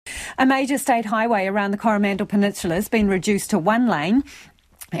A major state highway around the Coromandel Peninsula has been reduced to one lane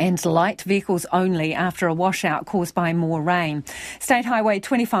and light vehicles only after a washout caused by more rain. State Highway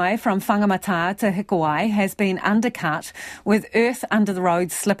 25 from Whangamata to Hikuwai has been undercut with earth under the road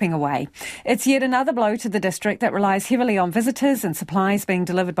slipping away. It's yet another blow to the district that relies heavily on visitors and supplies being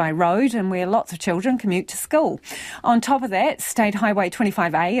delivered by road and where lots of children commute to school. On top of that, State Highway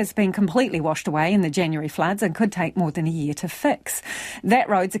 25A has been completely washed away in the January floods and could take more than a year to fix. That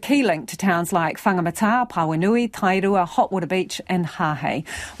road's a key link to towns like Whangamata, Pawanui, Tairua, Hotwater Beach and Hahei.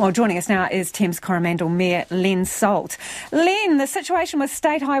 Well, joining us now is Thames Coromandel Mayor Len Salt. Len, the situation with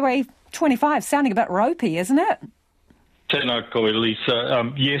State Highway 25 sounding a bit ropey, isn't it? Tēnā koe,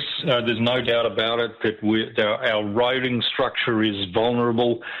 Lisa. Yes, there's no doubt about it that our roading structure is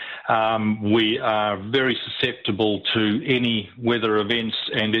vulnerable. We are very susceptible to any weather events,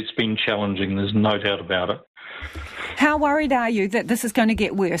 and it's been challenging. There's no doubt about it. How worried are you that this is going to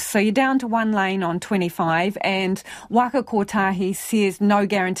get worse? So you're down to one lane on 25 and Waka Kotahi says no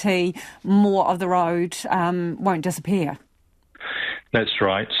guarantee more of the road won't disappear. That's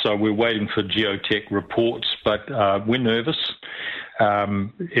right. So we're waiting for geotech reports, but we're nervous. As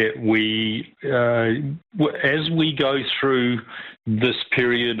we go through this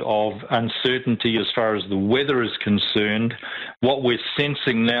period of uncertainty as far as the weather is concerned, what we're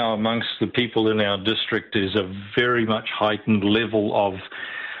sensing now amongst the people in our district is a very much heightened level of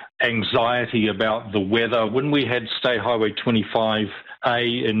anxiety about the weather. When we had State Highway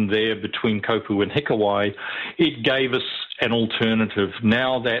 25A in there between Kopu and Hikuwai, it gave us an alternative.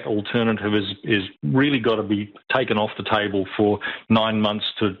 Now that alternative is really got to be taken off the table for 9 months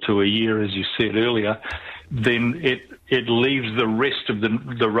to a year, as you said earlier. Then it leaves the rest of the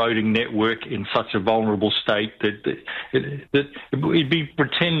roading network in such a vulnerable state that we'd be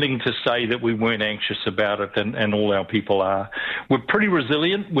pretending to say that we weren't anxious about it, and all our people are. We're pretty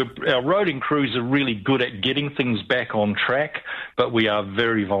resilient. Our roading crews are really good at getting things back on track, but we are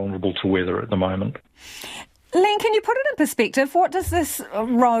very vulnerable to weather at the moment. Len, can you put it in perspective? What does this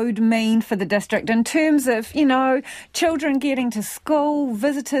road mean for the district in terms of, children getting to school,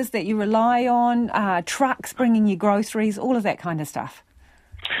 visitors that you rely on, trucks bringing you groceries, all of that kind of stuff?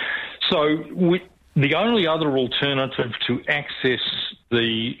 So the only other alternative to access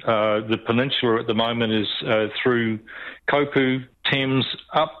the peninsula at the moment is through Kopu, Thames,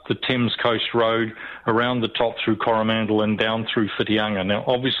 up the Thames Coast Road, around the top through Coromandel and down through Whitianga. Now,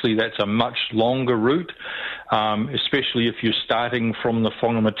 obviously, that's a much longer route, especially if you're starting from the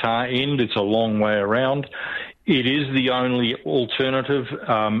Whangamata end. It's a long way around. It is the only alternative,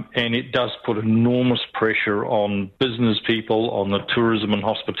 and it does put enormous pressure on business people, on the tourism and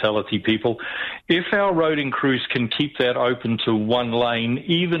hospitality people. If our roading crews can keep that open to one lane,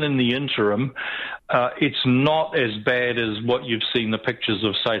 even in the interim, it's not as bad as what you've seen the pictures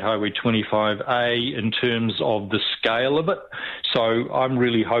of State Highway 25A in terms of the scale of it. So I'm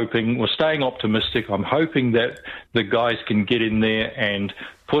really hoping, we're staying optimistic, I'm hoping that the guys can get in there and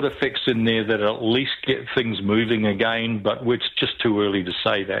put a fix in there that at least get things moving again, but it's just too early to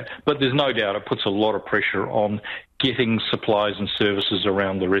say that. But there's no doubt it puts a lot of pressure on getting supplies and services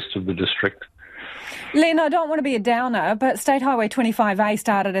around the rest of the district. Len, I don't want to be a downer, but State Highway 25A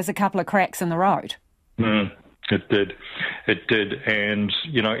started as a couple of cracks in the road. It did. And,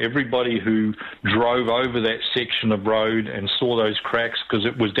 everybody who drove over that section of road and saw those cracks, because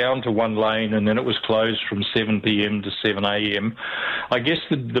it was down to one lane and then it was closed from 7 p.m. to 7 a.m. I guess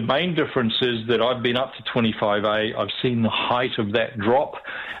the main difference is that I've been up to 25A. I've seen the height of that drop,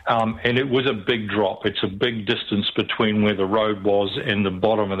 and it was a big drop. It's a big distance between where the road was and the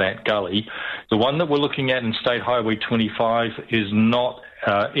bottom of that gully. The one that we're looking at in State Highway 25 is not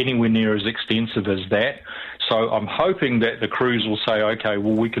anywhere near as extensive as that. So I'm hoping that the crews will say, okay,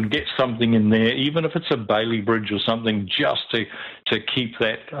 well, we can get something in there, even if it's a Bailey Bridge or something, just to keep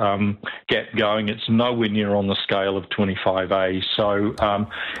that gap going. It's nowhere near on the scale of 25A. So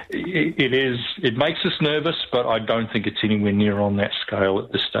it makes us nervous, but I don't think it's anywhere near on that scale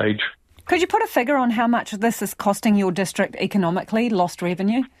at this stage. Could you put a figure on how much this is costing your district economically, lost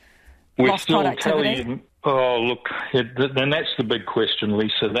revenue, lost productivity? Oh, look, then that's the big question,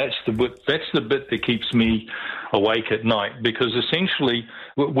 Lisa. That's the bit that keeps me awake at night, because essentially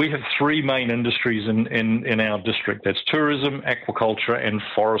we have three main industries in our district. That's tourism, aquaculture and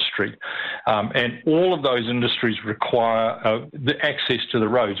forestry. And all of those industries require the access to the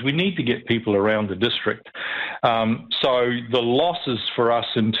roads. We need to get people around the district. So the losses for us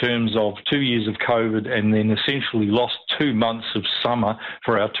in terms of 2 years of COVID and then essentially lost 2 months of summer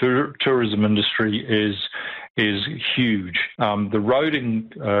for our tourism industry is huge. The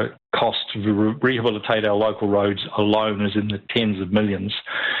roading cost to rehabilitate our local roads alone is in the tens of millions.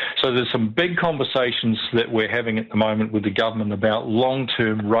 So there's some big conversations that we're having at the moment with the government about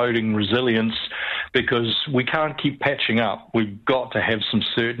long-term roading resilience, because we can't keep patching up. We've got to have some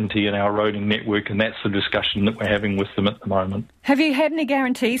certainty in our roading network, and that's the discussion that we're having with them at the moment. Have you had any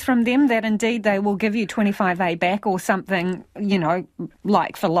guarantees from them that indeed they will give you 25A back or something,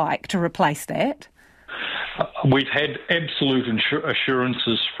 like for like to replace that? We've had absolute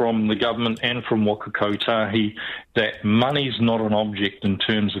assurances from the government and from Waka Kotahi that money's not an object in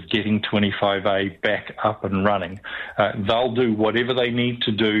terms of getting 25A back up and running. They'll do whatever they need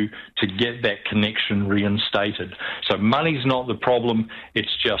to do to get that connection reinstated. So money's not the problem,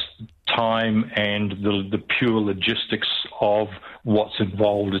 it's just time and the pure logistics of what's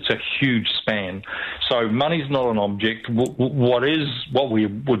involved. It's a huge span. So money's not an object. What we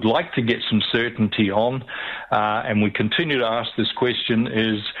would like to get some certainty on, and we continue to ask this question,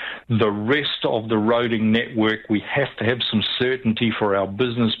 is the rest of the roading network. We have to have some certainty for our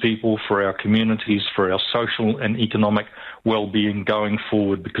business people, for our communities, for our social and economic well-being going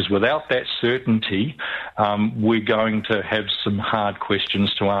forward, because without that certainty, we're going to have some hard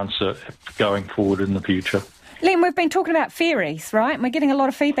questions to answer going forward in the future. Len, we've been talking about ferries, right? And we're getting a lot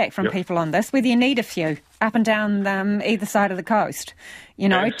of feedback from people on this, whether you need a few up and down either side of the coast,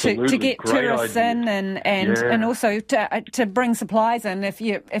 to get tourists in and also to bring supplies in if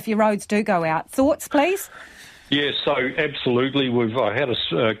your roads do go out. Thoughts, please? Yeah, so absolutely. I had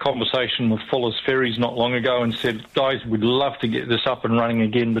a conversation with Fuller's Ferries not long ago and said, guys, we'd love to get this up and running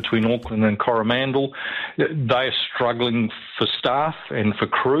again between Auckland and Coromandel. They're struggling for staff and for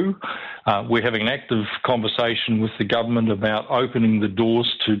crew. We're having an active conversation with the government about opening the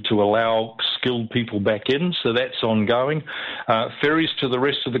doors to allow skilled people back in, so that's ongoing. Ferries to the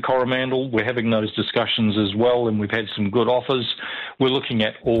rest of the Coromandel, we're having those discussions as well, and we've had some good offers. We're looking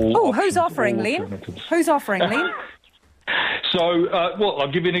at all options, who's offering, Len? Who's offering, Len? So,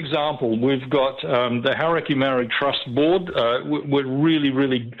 I'll give you an example. We've got the Hauraki Maori Trust Board. We're really,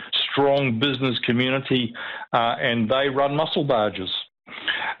 really strong business community, and they run mussel barges.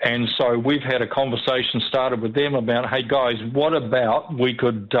 And so we've had a conversation started with them about, hey guys, what about we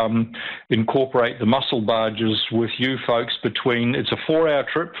could incorporate the mussel barges with you folks it's a 4-hour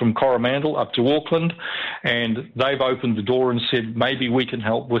trip from Coromandel up to Auckland, and they've opened the door and said maybe we can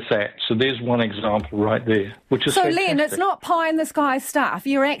help with that. So there's one example right there, which is fantastic. Len, it's not pie in the sky stuff.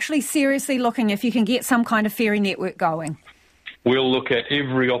 You're actually seriously looking if you can get some kind of ferry network going. We'll look at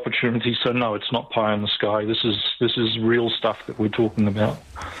every opportunity. So no, it's not pie in the sky. This is real stuff that we're talking about.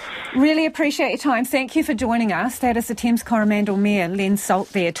 Really appreciate your time. Thank you for joining us. That is the Thames Coromandel Mayor, Len Salt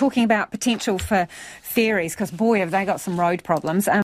there, talking about potential for ferries, because boy, have they got some road problems.